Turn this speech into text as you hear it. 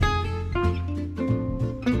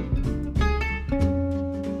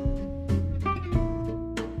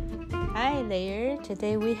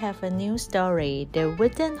today we have a new story, The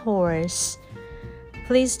Wooden Horse.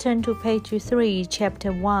 Please turn to page 3,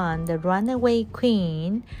 chapter 1, The Runaway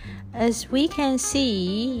Queen. As we can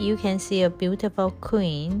see, you can see a beautiful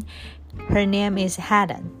queen. Her name is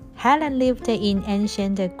Helen. Helen lived in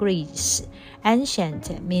ancient Greece.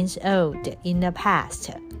 Ancient means old, in the past.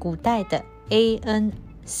 古代的 ancient,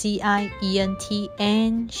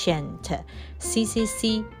 ancient,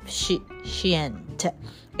 ccc, ancient,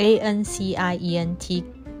 ancient,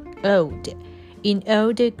 old. In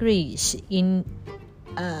old Greece, in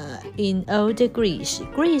old Greece,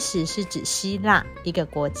 Greece 是指希腊一个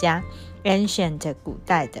国家。Ancient 古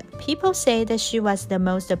代的 People say that she was the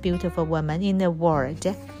most beautiful woman in the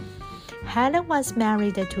world. Helen was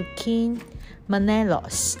married to King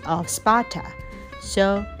Menelaus of Sparta.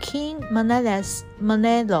 So King Menelaus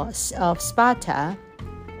of Sparta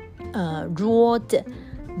ruled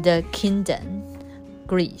the kingdom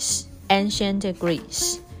Greece, ancient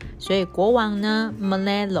Greece. 所以国王呢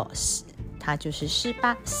Menelaus 他就是斯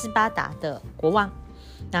巴达的国王。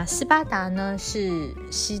那斯巴达呢是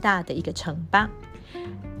希腊的一个城邦。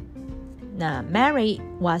那 Mary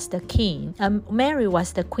was the queen,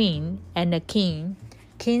 and the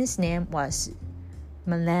king's name was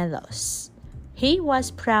Menelaus. He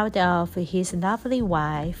was proud of his lovely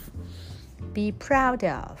wife. Be proud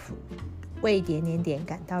of 为点点点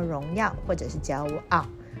感到荣耀或者是骄傲。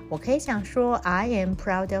我可以想说 I am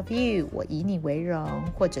proud of you, 我以你为荣，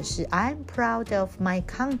或者是 I'm proud of my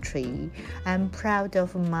country, I'm proud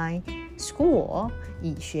of my school,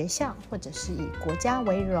 以学校或者是以国家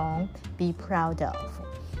为荣。Be proud of.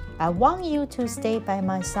 I want you to stay by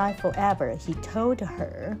my side forever, he told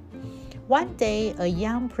her. One day, a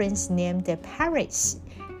young prince named Paris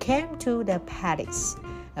came to the palace.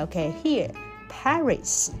 Okay, here,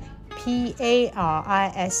 Paris,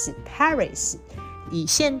 P-A-R-I-S, Paris.以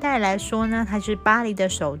现代来说呢，它是巴黎的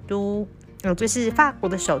首都，就是法国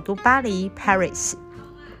的首都巴黎 Paris。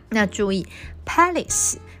那注意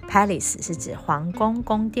Palace 是指皇宫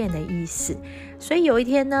宫殿的意思。所以有一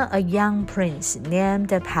天呢 ，a young prince named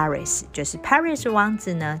Paris， 就是 Paris 王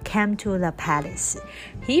子呢 came to the palace.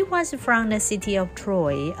 He was from the city of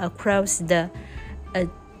Troy across the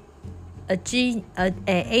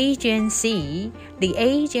Aegean Sea.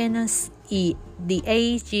 The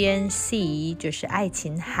Aegean Sea 就是爱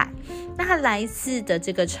琴海。那他来自的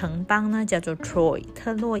这个城邦呢叫做 Troy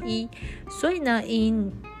特洛伊。所以呢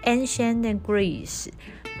in ancient Greece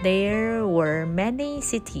there were many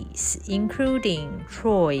cities including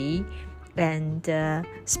Troy and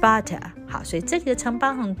Sparta. 好，所以这里的城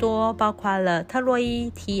邦很多，包括了特洛伊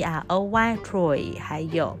T-R-O-Y Troy 还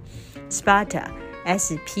有 Sparta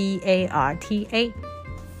S-P-A-R-T-A.When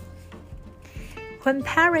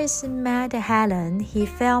Paris met Helen, he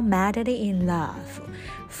fell madly in love.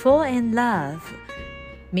 Fall in love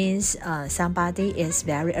means somebody is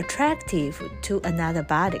very attractive to another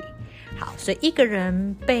body. 好，所以一个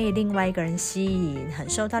人被另外一个人吸引，很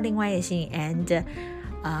受到另外一个吸引 and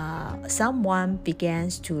someone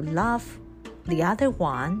begins to love the other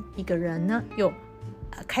one. 一个人呢又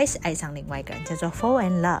开始爱上另外一个人，叫做 fall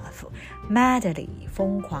in love. Madly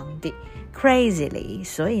疯狂地 crazily.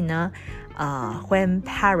 所以呢when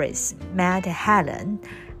Paris met Helen,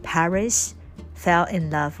 Paris fell in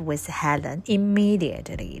love with Helen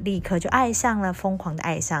immediately. 立刻就爱上了，疯狂的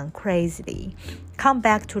爱上 crazily. Come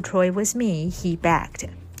back to Troy with me, he begged.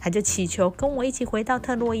 他就祈求跟我一起回到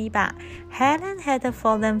特洛伊吧。Helen had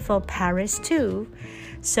fallen for Paris too,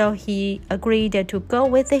 so he agreed to go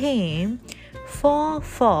with him. Fall,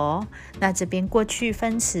 那这边过去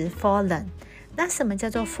分词 fallen.那什么叫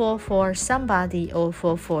做 fall for somebody or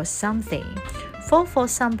fall for something? Fall for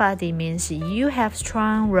somebody means you have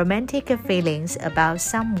strong romantic feelings about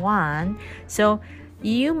someone, so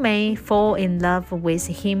you may fall in love with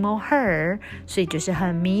him or her. 所以就是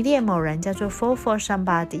很迷恋某人，叫做 fall for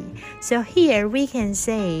somebody. So here we can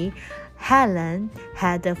say Helen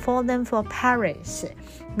had fallen for Paris,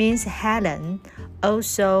 means Helen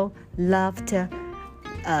also loved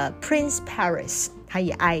Prince Paris.他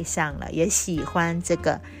也爱上了，也喜欢这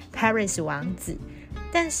个 Paris 王子。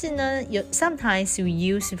但是呢sometimes we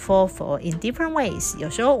use fall for in different ways. 有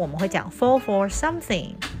时候我们会讲 fall for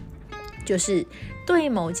something, 就是对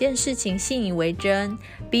某件事情信以为真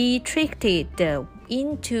be tricked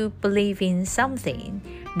into believing something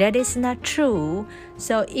that is not true.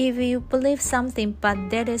 So if you believe something but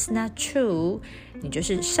that is not true, 你就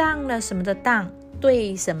是上了什么的当，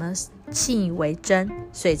对什么信以为真。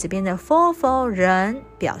所以这边的 fall for 人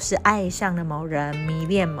表示爱上了某人，迷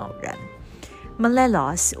恋某人。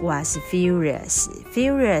Menelaus was furious.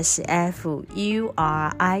 Furious, F-U-R-I-U-S,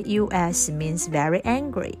 means very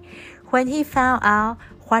angry. When he found out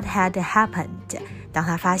what had happened, 当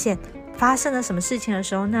他发现发生了什么事情的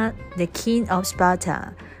时候呢 The king of Sparta,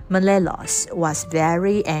 Menelaus, was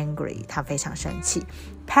very angry. 他非常生气。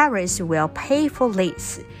Paris will pay for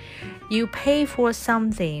this. You pay for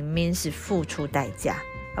something means 付出代价。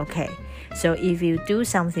Okay, so if you do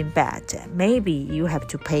something bad, maybe you have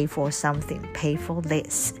to pay for something. Pay for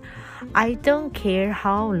this. I don't care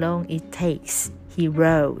how long it takes, he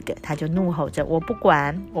roared. 他就怒吼着，我不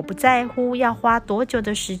管，我不在乎要花多久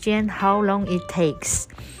的时间 How long it takes.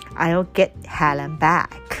 I'll get Helen back.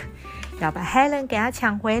 要把 Helen 给他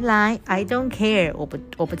抢回来 I don't care.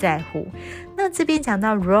 我不在乎。那这边讲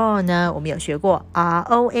到 roar 呢，我们有学过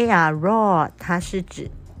R-O-A-R, roar, 它是指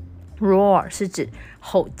roar 是指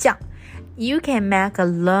吼叫。You can make a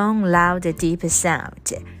long, loud, deep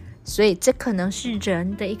sound. 所以这可能是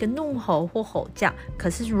人的一个怒吼或吼叫，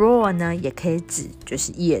可是 roar 呢也可以指就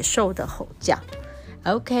是野兽的吼叫。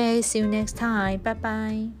Okay, see you next time. Bye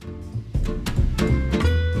bye.